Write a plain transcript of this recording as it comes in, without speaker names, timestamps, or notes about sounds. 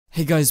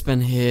Hey guys, Ben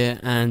here,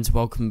 and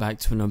welcome back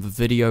to another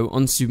video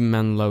on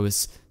Superman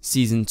Lois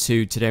Season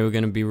 2. Today we're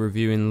going to be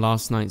reviewing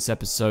last night's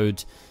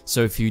episode,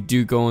 so if you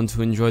do go on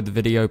to enjoy the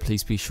video,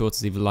 please be sure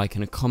to leave a like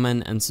and a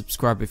comment, and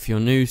subscribe if you're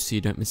new so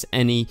you don't miss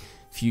any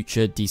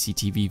future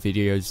DCTV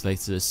videos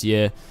later this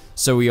year.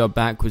 So we are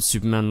back with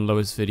Superman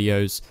Lois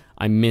videos.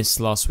 I missed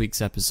last week's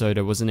episode,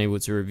 I wasn't able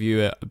to review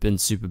it, I've been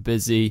super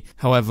busy.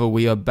 However,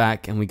 we are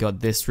back and we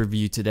got this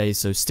review today,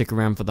 so stick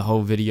around for the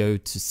whole video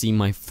to see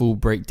my full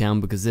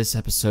breakdown because this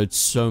episode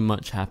so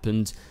much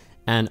happened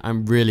and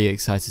I'm really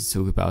excited to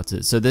talk about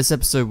it. So this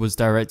episode was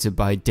directed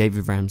by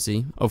David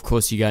Ramsey. Of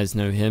course you guys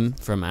know him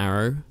from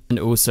Arrow. And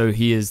also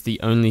he is the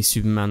only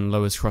Superman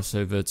Lois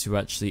crossover to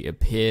actually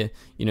appear.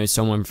 You know,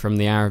 someone from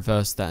the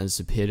Arrowverse that has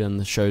appeared on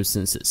the show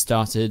since it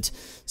started.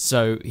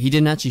 So he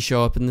didn't actually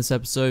show up in this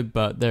episode,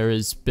 but there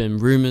has been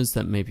rumors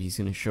that maybe he's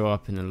going to show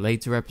up in a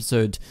later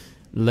episode,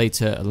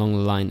 later along the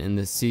line in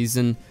this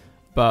season.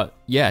 But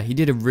yeah, he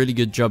did a really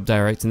good job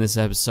directing this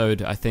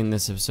episode. I think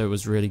this episode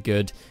was really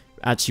good.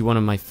 Actually one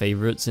of my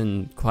favorites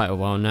in quite a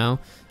while now.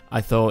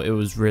 I thought it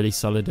was really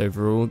solid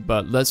overall,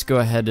 but let's go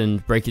ahead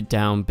and break it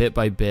down bit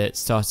by bit,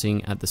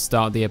 starting at the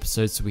start of the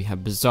episode. So we have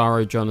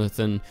Bizarro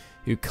Jonathan,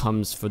 who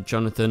comes for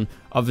Jonathan.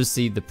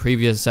 Obviously the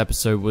previous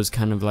episode was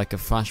kind of like a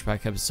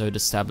flashback episode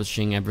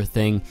establishing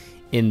everything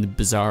in the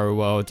Bizarro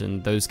world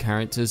and those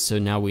characters, so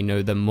now we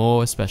know them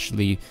more,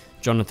 especially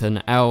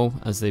Jonathan L,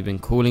 as they've been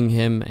calling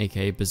him,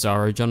 aka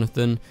Bizarro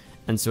Jonathan.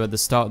 And so at the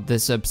start of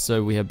this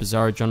episode we have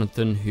Bizarro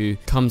Jonathan, who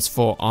comes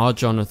for our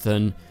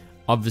Jonathan,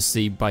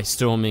 obviously by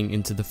storming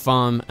into the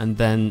farm, and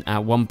then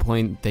at one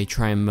point they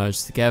try and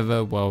merge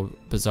together while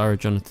Bizarro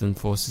Jonathan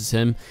forces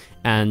him,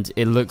 and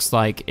it looks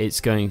like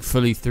it's going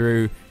fully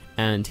through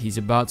and he's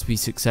about to be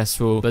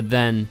successful, but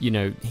then, you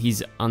know,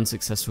 he's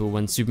unsuccessful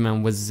when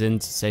Superman whizzes in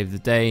to save the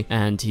day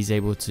and he's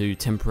able to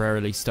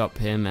temporarily stop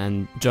him,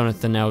 and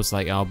Jonathan L's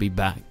like, I'll be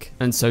back.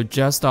 And so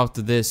just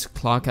after this,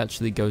 Clark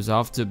actually goes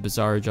after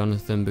Bizarro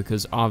Jonathan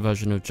because our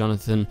version of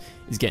Jonathan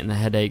is getting the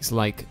headaches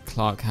like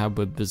Clark had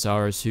with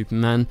Bizarro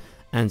Superman.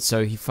 And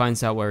so he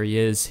finds out where he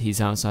is.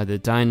 He's outside the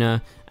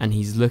diner and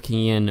he's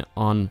looking in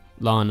on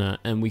Lana,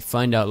 and we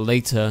find out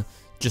later,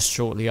 just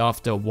shortly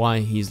after, why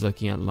he's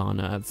looking at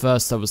Lana. At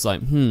first I was like,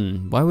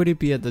 why would he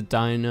be at the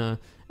diner?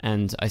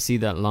 And I see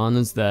that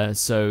Lana's there,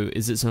 so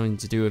is it something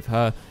to do with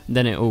her? And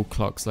then it all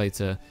clocks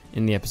later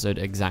in the episode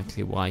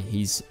exactly why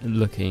he's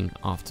looking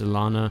after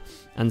Lana.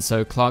 And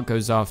so Clark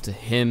goes after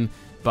him,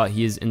 but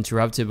he is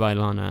interrupted by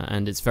Lana,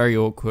 and it's very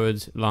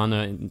awkward.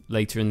 Lana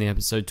later in the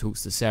episode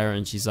talks to Sarah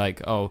and she's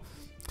like, oh,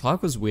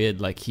 Clark was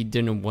weird, like he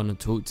didn't want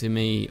to talk to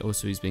me,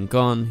 also he's been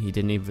gone, he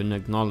didn't even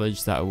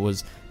acknowledge that I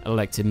was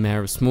elected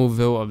mayor of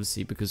Smallville,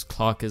 obviously because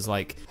Clark is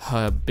like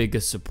her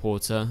biggest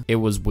supporter. It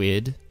was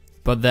weird.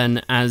 But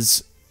then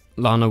as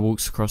Lana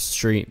walks across the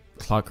street,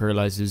 Clark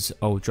realizes,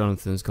 oh,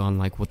 Jonathan's gone,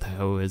 like what the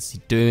hell is he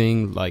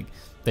doing, like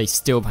they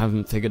still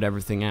haven't figured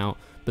everything out.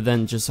 But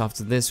then just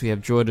after this we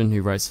have Jordan,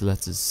 who writes a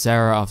letter to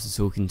Sarah after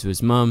talking to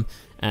his mum,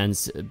 and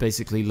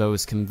basically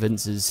Lois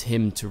convinces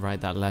him to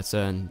write that letter,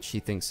 and she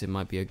thinks it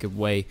might be a good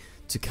way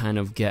to kind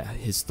of get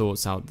his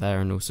thoughts out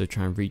there and also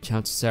try and reach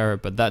out to Sarah,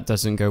 but that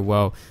doesn't go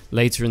well.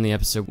 Later in the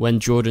episode, when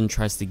Jordan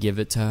tries to give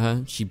it to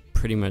her, she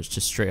pretty much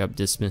just straight up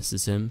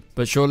dismisses him.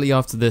 But shortly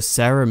after this,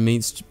 Sarah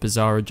meets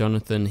Bizarro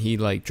Jonathan. He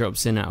like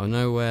drops in out of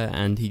nowhere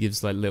and he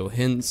gives like little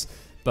hints,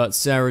 but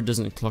Sarah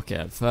doesn't clock it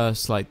at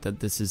first, like that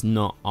this is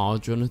not our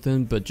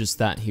Jonathan, but just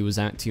that he was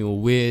acting all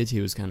weird,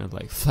 he was kind of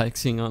like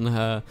flexing on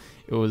her.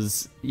 It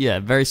was, yeah,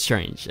 very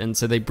strange. And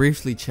so they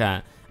briefly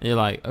chat and you're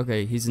like,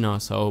 okay, he's an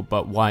asshole,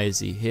 but why is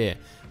he here?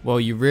 Well,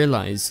 you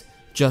realize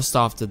just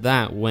after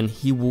that, when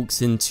he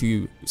walks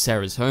into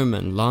Sarah's home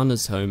and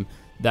Lana's home,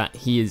 that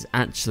he is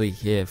actually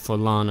here for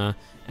Lana.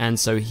 And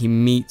so he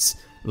meets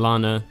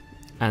Lana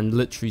and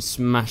literally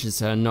smashes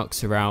her, knocks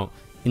her out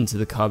into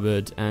the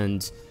cupboard,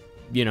 and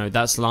you know,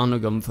 that's Lana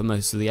gone for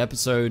most of the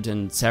episode.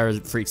 And Sarah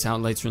freaks out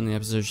later in the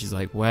episode. She's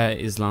like, where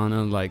is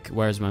Lana? Like,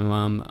 where's my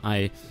mom?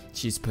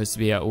 She's supposed to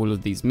be at all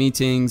of these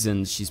meetings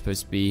and she's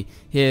supposed to be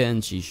here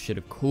and she should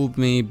have called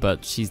me,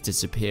 but she's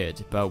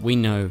disappeared. But we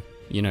know,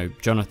 you know,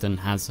 Jonathan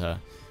has her.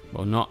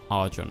 Well, not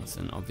our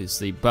Jonathan,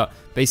 obviously, but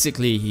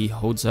basically he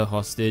holds her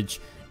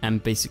hostage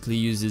and basically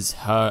uses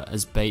her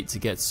as bait to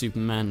get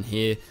Superman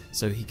here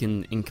so he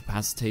can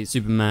incapacitate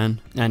Superman.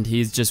 And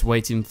he's just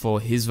waiting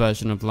for his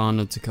version of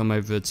Lana to come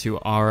over to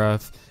our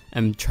Earth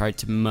and try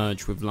to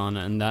merge with Lana,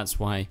 and that's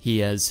why he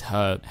has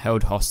her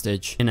held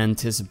hostage in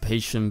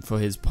anticipation for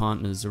his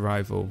partner's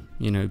arrival.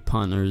 You know,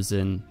 partner is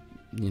in,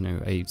 you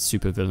know, a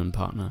supervillain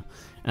partner.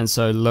 And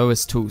so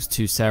Lois talks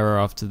to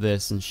Sarah after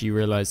this and she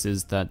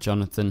realizes that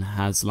Jonathan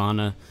has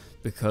Lana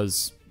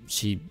because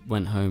she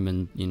went home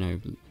and, you know,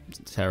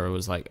 Sarah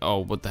was like, oh,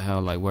 what the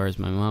hell, like where is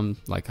my mom,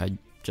 like I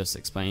just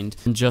explained.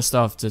 And just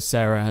after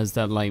Sarah has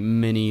that like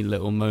mini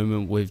little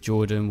moment with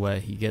Jordan where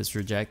he gets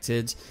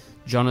rejected,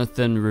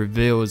 Jonathan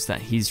reveals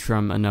that he's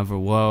from another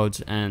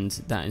world, and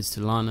that is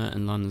to Lana,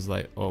 and Lana's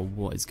like, oh,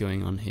 what is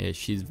going on here?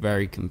 She's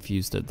very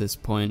confused at this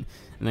point.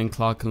 And then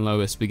Clark and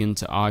Lois begin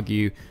to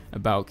argue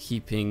about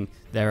keeping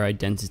their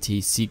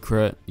identity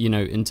secret, you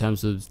know, in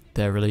terms of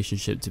their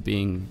relationship to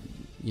being,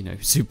 you know,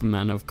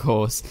 Superman, of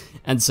course.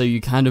 And so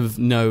you kind of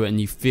know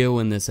and you feel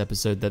in this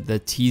episode that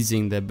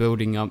they're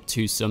building up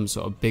to some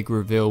sort of big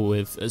reveal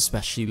with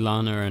especially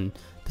Lana and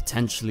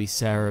potentially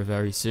Sarah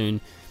very soon,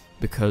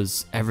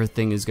 because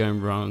everything is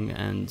going wrong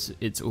and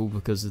it's all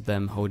because of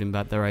them holding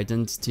back their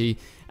identity.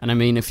 And I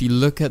mean, if you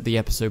look at the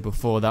episode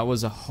before, that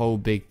was a whole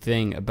big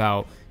thing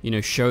about, you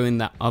know, showing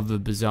that other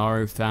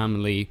Bizarro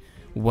family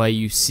where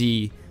you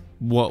see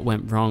what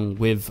went wrong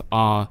with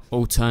our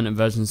alternate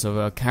versions of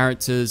our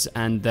characters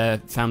and their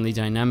family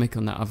dynamic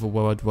on that other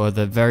world, where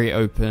they're very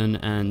open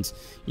and,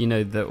 you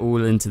know, they're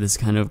all into this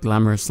kind of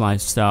glamorous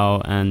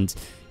lifestyle, and,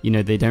 you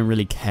know, they don't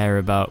really care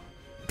about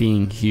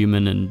being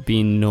human and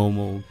being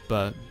normal,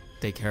 but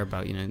they care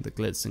about, you know, the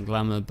glitz and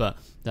glamour. But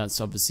that's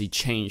obviously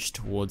changed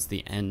towards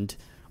the end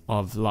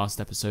of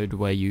last episode,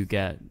 where you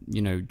get,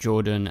 you know,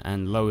 Jordan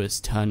and Lois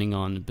turning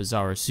on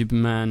Bizarro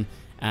Superman,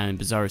 and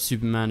Bizarro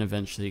Superman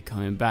eventually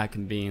coming back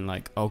and being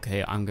like,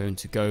 okay, I'm going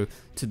to go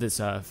to this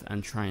Earth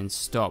and try and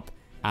stop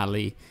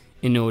Ali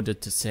in order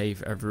to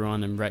save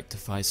everyone and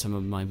rectify some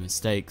of my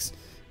mistakes.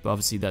 But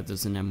obviously that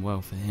doesn't end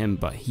well for him,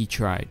 but he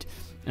tried.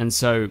 And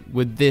so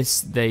with this,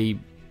 they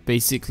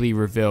basically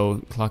reveal,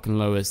 Clark and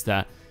Lois,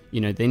 that,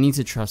 you know, they need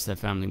to trust their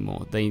family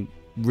more. They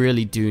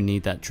really do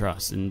need that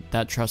trust, and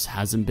that trust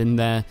hasn't been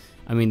there.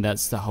 I mean,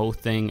 that's the whole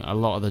thing. A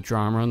lot of the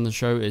drama on the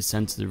show is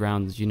centered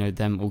around, you know,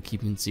 them all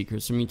keeping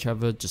secrets from each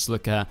other. Just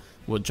look at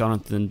what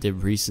Jonathan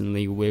did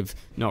recently with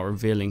not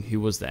revealing who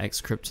was the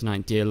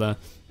ex-kryptonite dealer,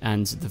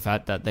 and the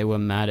fact that they were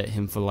mad at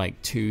him for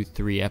like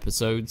 2-3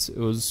 episodes. It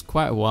was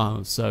quite a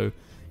while. So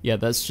yeah,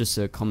 that's just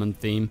a common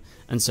theme.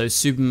 And so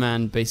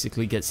Superman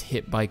basically gets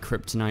hit by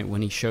kryptonite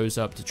when he shows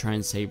up to try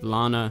and save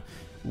Lana.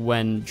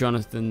 When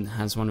Jonathan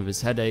has one of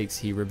his headaches,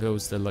 he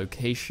reveals the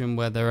location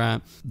where they're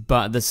at.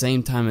 But at the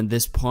same time, at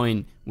this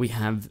point, we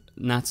have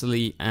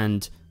Natalie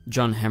and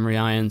John Henry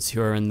Irons,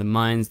 who are in the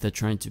mines. They're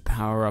trying to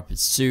power up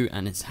his suit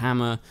and his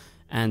hammer,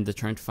 and they're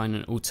trying to find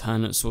an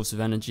alternate source of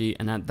energy.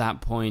 And at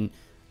that point,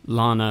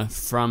 Lana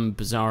from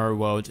Bizarro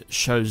World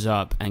shows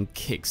up and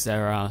kicks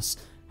their ass.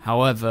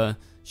 However,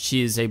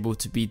 she is able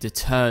to be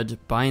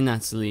deterred by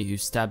Natalie, who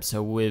stabs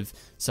her with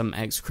some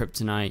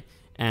ex-kryptonite,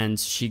 and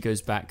she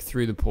goes back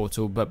through the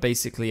portal. But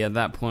basically at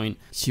that point,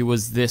 she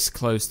was this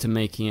close to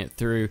making it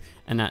through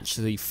and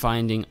actually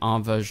finding our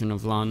version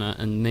of Lana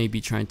and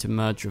maybe trying to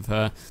merge with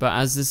her. But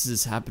as this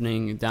is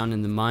happening down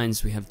in the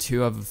mines, we have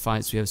two other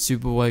fights. We have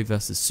Superboy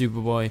versus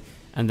Superboy,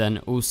 and then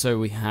also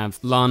we have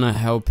Lana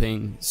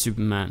helping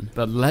Superman.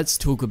 But let's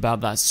talk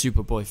about that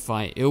Superboy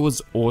fight. It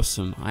was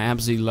awesome. I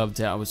absolutely loved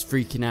it. I was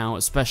freaking out,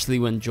 especially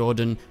when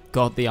Jordan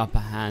got the upper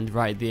hand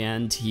right at the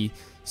end. He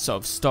sort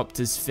of stopped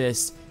his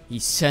fist. He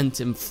sent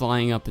him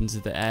flying up into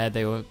the air.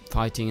 They were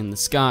fighting in the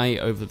sky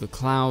over the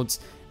clouds,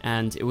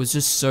 and it was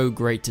just so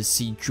great to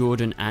see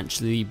Jordan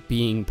actually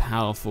being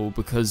powerful,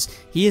 because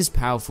he is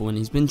powerful and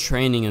he's been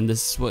training, and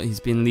this is what he's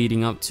been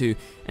leading up to,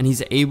 and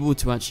he's able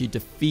to actually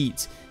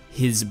defeat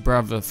his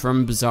brother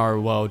from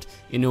Bizarro World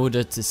in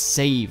order to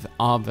save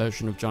our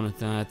version of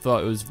Jonathan. I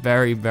thought it was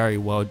very, very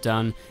well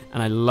done,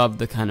 and I love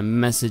the kind of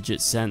message it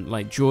sent.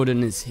 Like,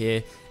 Jordan is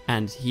here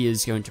and he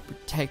is going to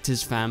protect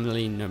his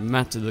family no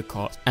matter the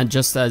cost. And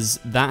just as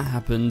that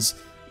happens,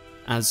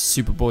 as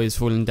Superboy is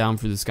falling down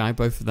through the sky,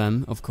 both of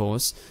them, of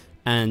course,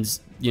 and,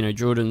 you know,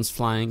 Jordan's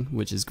flying,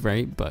 which is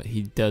great, but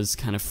he does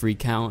kind of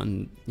freak out,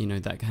 and, you know,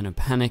 that kind of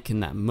panic in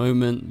that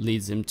moment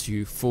leads him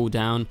to fall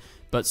down.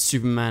 But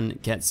Superman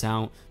gets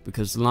out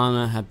because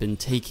Lana had been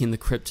taking the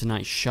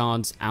kryptonite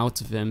shards out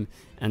of him,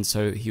 and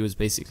so he was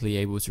basically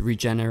able to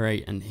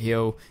regenerate and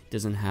heal. He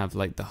doesn't have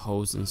like the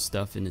holes and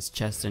stuff in his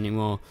chest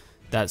anymore.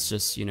 That's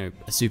just, you know,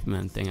 a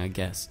Superman thing, I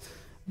guess.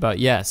 But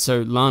yeah,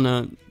 so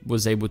Lana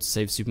was able to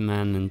save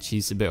Superman, and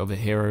she's a bit of a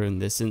hero in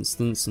this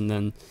instance. And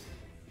then,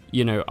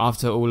 you know,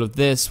 after all of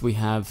this, we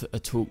have a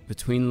talk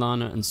between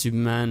Lana and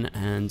Superman,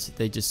 and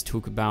they just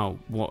talk about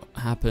what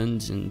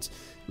happened. And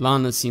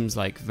Lana seems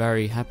like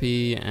very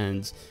happy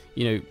and,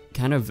 you know,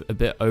 kind of a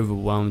bit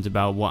overwhelmed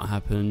about what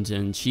happened,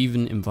 and she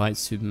even invites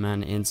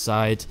Superman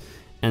inside.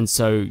 And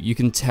so you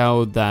can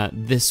tell that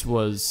this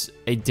was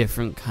a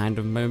different kind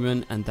of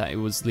moment, and that it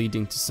was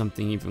leading to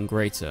something even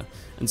greater.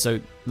 And so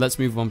let's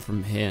move on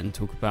from here and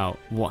talk about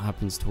what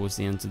happens towards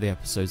the end of the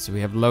episode. So we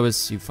have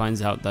Lois, who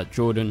finds out that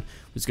Jordan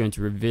was going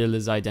to reveal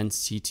his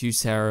identity to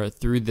Sarah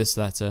through this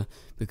letter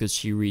because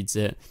she reads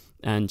it,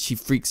 and she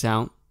freaks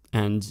out.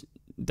 And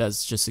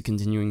that's just a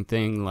continuing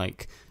thing.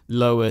 Like,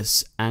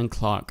 Lois and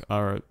Clark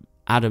are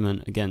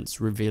adamant against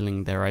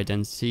revealing their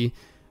identity,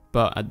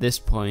 but at this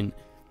point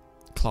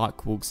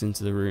Clark walks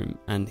into the room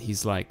and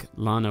he's like,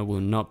 Lana will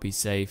not be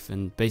safe.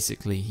 And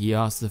basically he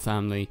asks the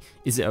family,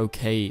 is it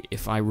okay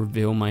if I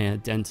reveal my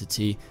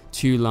identity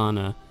to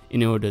Lana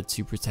in order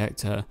to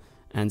protect her?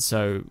 And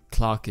so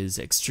Clark is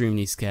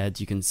extremely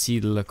scared. You can see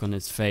the look on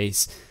his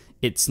face.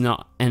 it's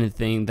not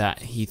anything that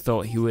he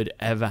thought he would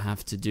ever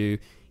have to do.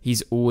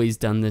 He's always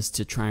done this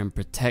to try and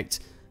protect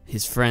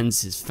his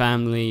friends, his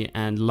family,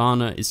 and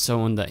Lana is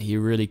someone that he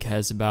really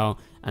cares about.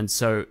 And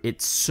so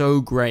it's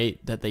so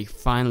great that they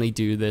finally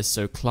do this.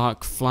 So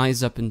Clark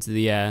flies up into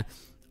the air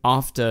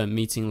after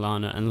meeting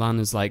Lana, and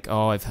Lana's like,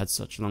 oh, I've had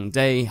such a long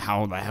day,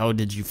 how the hell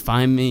did you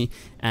find me?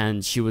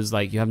 And she was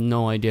like, you have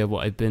no idea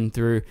what I've been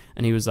through.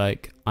 And he was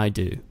like, I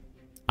do.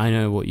 I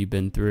know what you've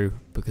been through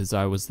because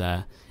I was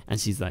there. And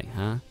she's like,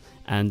 huh?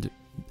 And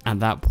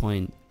at that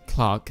point,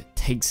 Clark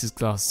takes his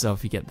glasses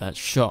off, you get that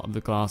shot of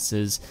the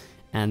glasses,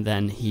 and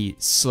then he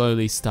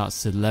slowly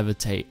starts to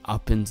levitate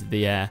up into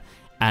the air.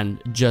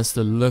 And just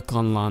the look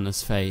on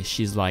Lana's face,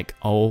 she's like,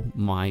 oh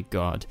my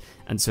god.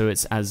 And so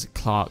it's as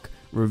Clark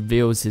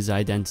reveals his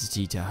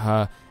identity to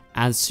her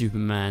as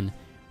Superman.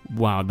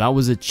 Wow, that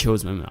was a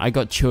chills moment. I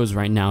got chills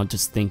right now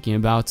just thinking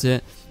about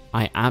it.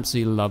 I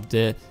absolutely loved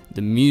it.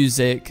 The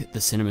music, the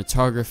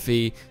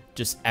cinematography,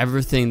 just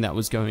everything that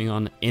was going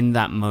on in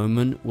that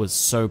moment was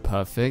so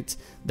perfect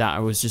that I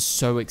was just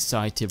so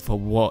excited for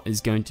what is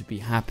going to be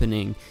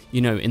happening, you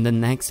know, in the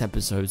next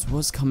episodes.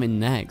 What's coming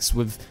next,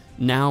 with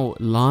now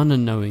Lana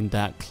knowing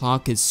that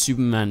Clark is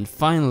Superman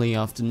finally,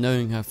 after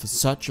knowing her for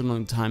such a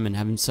long time and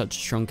having such a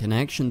strong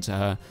connection to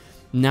her.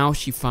 Now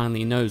she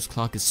finally knows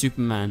Clark is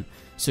Superman,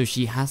 so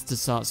she has to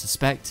start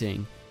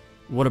suspecting,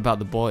 what about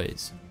the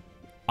boys?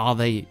 Are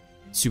they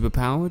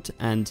superpowered?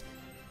 And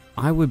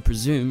I would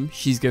presume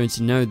she's going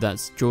to know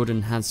that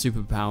Jordan has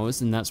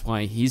superpowers, and that's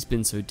why he's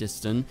been so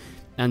distant.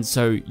 And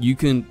so you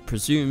can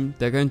presume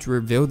they're going to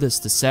reveal this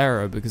to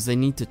Sarah because they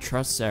need to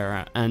trust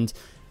Sarah. And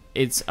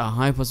it's a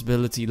high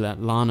possibility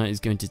that Lana is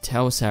going to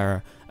tell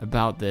Sarah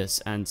about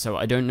this. And so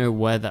I don't know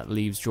where that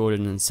leaves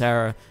Jordan and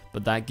Sarah,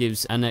 but that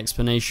gives an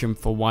explanation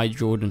for why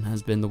Jordan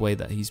has been the way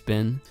that he's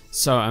been.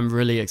 So I'm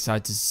really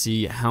excited to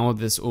see how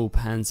this all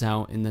pans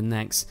out in the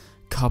next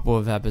couple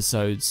of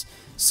episodes.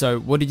 So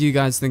what did you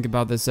guys think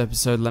about this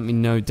episode? Let me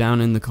know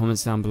down in the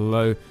comments down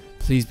below.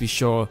 Please be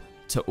sure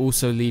to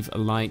also leave a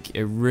like,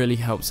 it really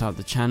helps out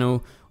the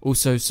channel.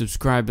 Also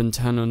subscribe and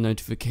turn on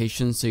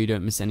notifications so you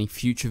don't miss any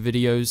future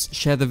videos.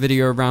 Share the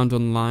video around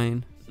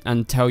online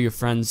and tell your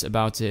friends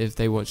about it if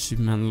they watch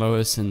Superman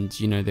Lois and,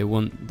 you know, they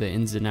want the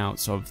ins and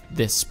outs of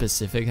this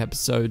specific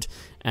episode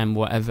and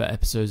whatever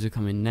episodes are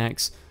coming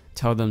next.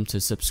 Tell them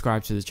to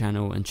subscribe to the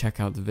channel and check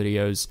out the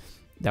videos.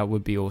 That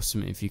would be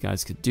awesome if you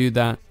guys could do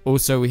that.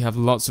 Also, we have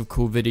lots of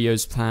cool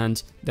videos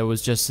planned. There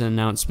was just an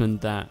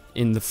announcement that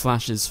in the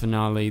Flash's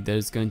finale,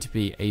 there's going to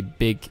be a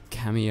big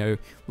cameo.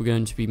 We're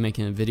going to be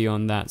making a video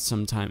on that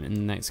sometime in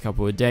the next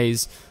couple of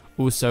days.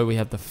 Also, we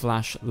have the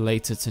Flash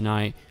later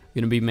tonight.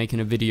 We're going to be making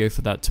a video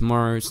for that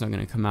tomorrow. It's not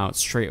going to come out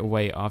straight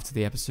away after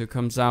the episode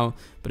comes out,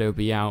 but it'll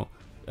be out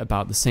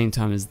about the same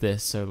time as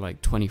this, so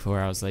like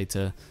 24 hours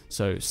later.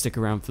 So stick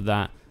around for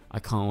that. I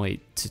can't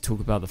wait to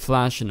talk about the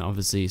Flash, and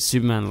obviously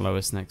Superman and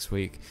Lois next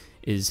week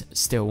is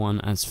still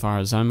one as far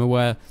as I'm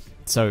aware.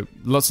 So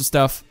lots of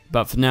stuff,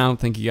 but for now,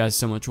 thank you guys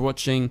so much for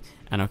watching,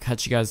 and I'll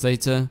catch you guys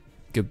later.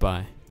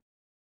 Goodbye.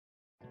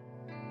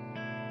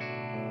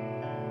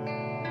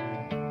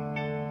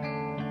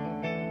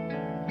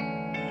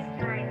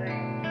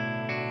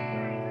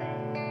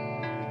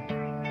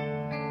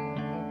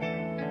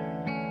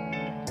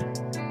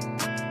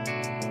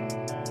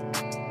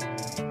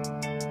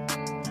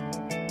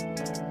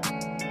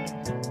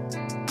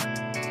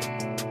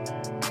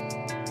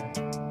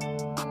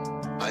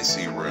 I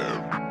see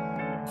red.